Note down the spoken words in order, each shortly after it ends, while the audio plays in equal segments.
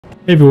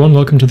Hey everyone,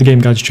 welcome to the Game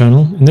Guides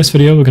channel. In this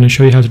video we're going to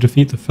show you how to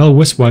defeat the Fell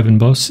Wispwyvern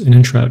boss in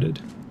Enshrouded.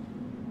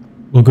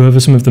 We'll go over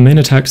some of the main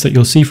attacks that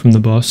you'll see from the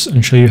boss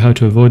and show you how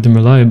to avoid them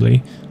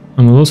reliably,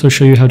 and we'll also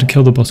show you how to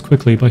kill the boss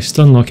quickly by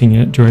stun locking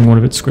it during one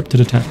of its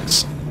scripted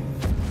attacks.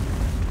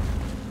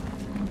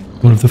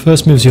 One of the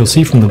first moves you'll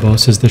see from the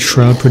boss is the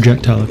Shroud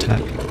projectile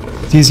attack.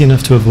 It's easy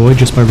enough to avoid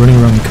just by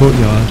running around the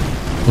courtyard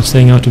while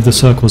staying out of the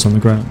circles on the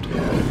ground.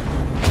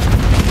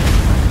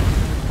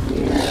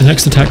 The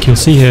next attack you'll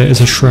see here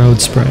is a Shroud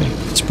spray.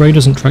 The spray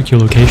doesn't track your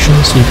location,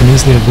 so you can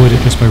easily avoid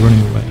it just by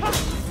running away.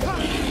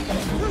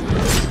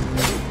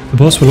 The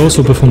boss will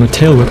also perform a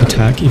tail whip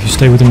attack if you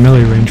stay within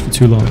melee range for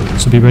too long,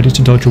 so be ready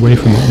to dodge away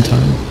from it in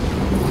time.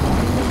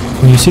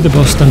 When you see the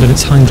boss stunned on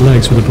its hind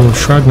legs with a ball of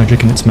Shroud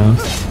magic in its mouth,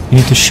 you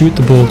need to shoot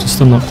the ball to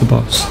stun lock the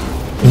boss.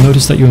 You'll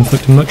notice that you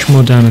inflict much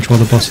more damage while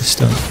the boss is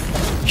stunned.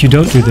 If you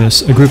don't do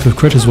this, a group of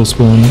critters will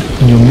spawn,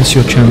 and you'll miss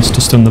your chance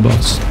to stun the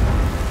boss.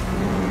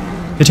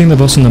 Hitting the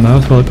boss in the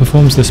mouth while it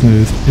performs this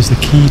move is the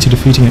key to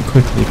defeating it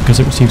quickly because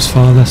it receives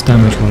far less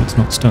damage while it's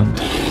not stunned.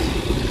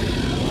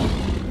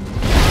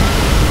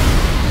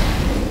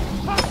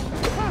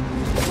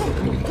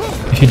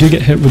 If you do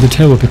get hit with the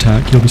tail whip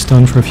attack, you'll be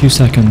stunned for a few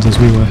seconds as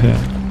we were here.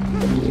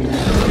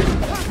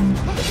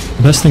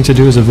 The best thing to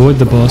do is avoid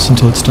the boss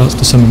until it starts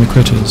to summon the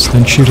critters,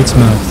 then shoot its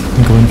mouth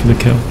and go in for the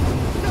kill.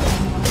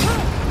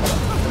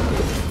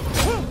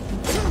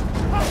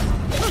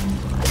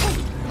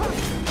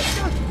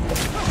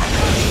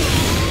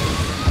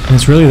 And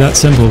it's really that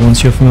simple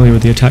once you're familiar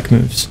with the attack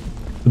moves.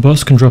 The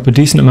boss can drop a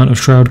decent amount of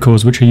Shroud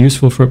cores which are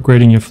useful for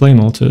upgrading your flame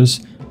altars,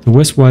 the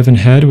Wispwyvern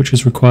head which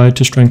is required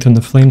to strengthen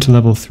the flame to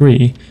level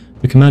 3,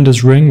 the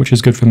commander's ring which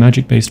is good for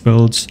magic based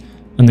builds,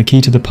 and the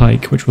key to the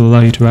Pike which will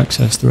allow you to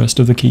access the rest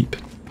of the keep.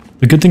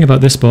 The good thing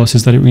about this boss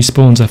is that it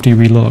respawns after you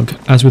relog,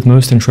 as with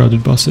most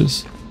Enshrouded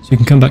bosses, so you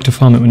can come back to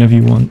farm it whenever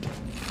you want.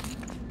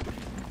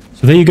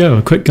 So there you go,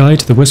 a quick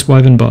guide to the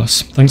Wispwyvern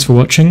boss. Thanks for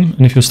watching,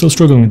 and if you're still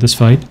struggling with this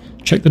fight,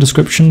 check the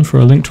description for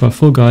a link to our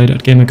full guide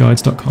at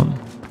gamerguides.com.